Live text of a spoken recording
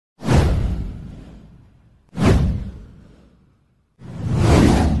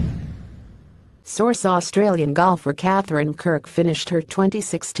Source: Australian golfer Katherine Kirk finished her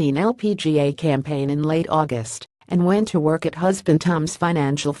 2016 LPGA campaign in late August and went to work at husband Tom's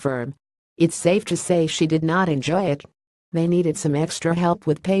financial firm. It's safe to say she did not enjoy it. They needed some extra help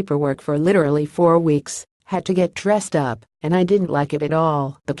with paperwork for literally 4 weeks, had to get dressed up, and I didn't like it at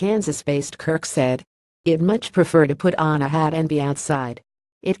all, the Kansas-based Kirk said. I'd much prefer to put on a hat and be outside.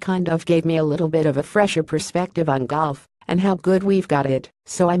 It kind of gave me a little bit of a fresher perspective on golf and how good we've got it,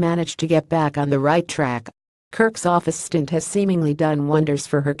 so I managed to get back on the right track. Kirk's office stint has seemingly done wonders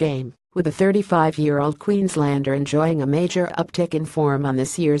for her game, with the 35-year-old Queenslander enjoying a major uptick in form on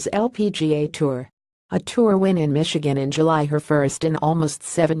this year's LPGA Tour. A Tour win in Michigan in July, her first in almost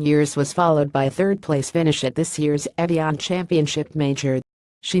 7 years, was followed by a third-place finish at this year's Evian Championship Major.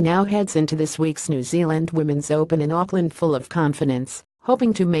 She now heads into this week's New Zealand Women's Open in Auckland full of confidence,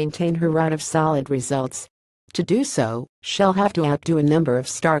 hoping to maintain her run of solid results. To do so, she'll have to outdo a number of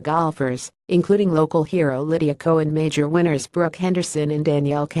star golfers, including local hero Lydia Ko and major winners Brooke Henderson and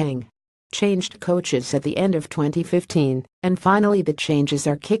Danielle Kang. Changed coaches at the end of 2015, and finally the changes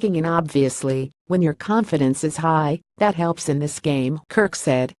are kicking in. Obviously, when your confidence is high, that helps in this game, Kirk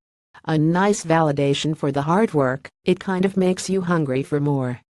said. A nice validation for the hard work, it kind of makes you hungry for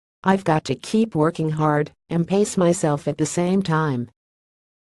more. I've got to keep working hard and pace myself at the same time.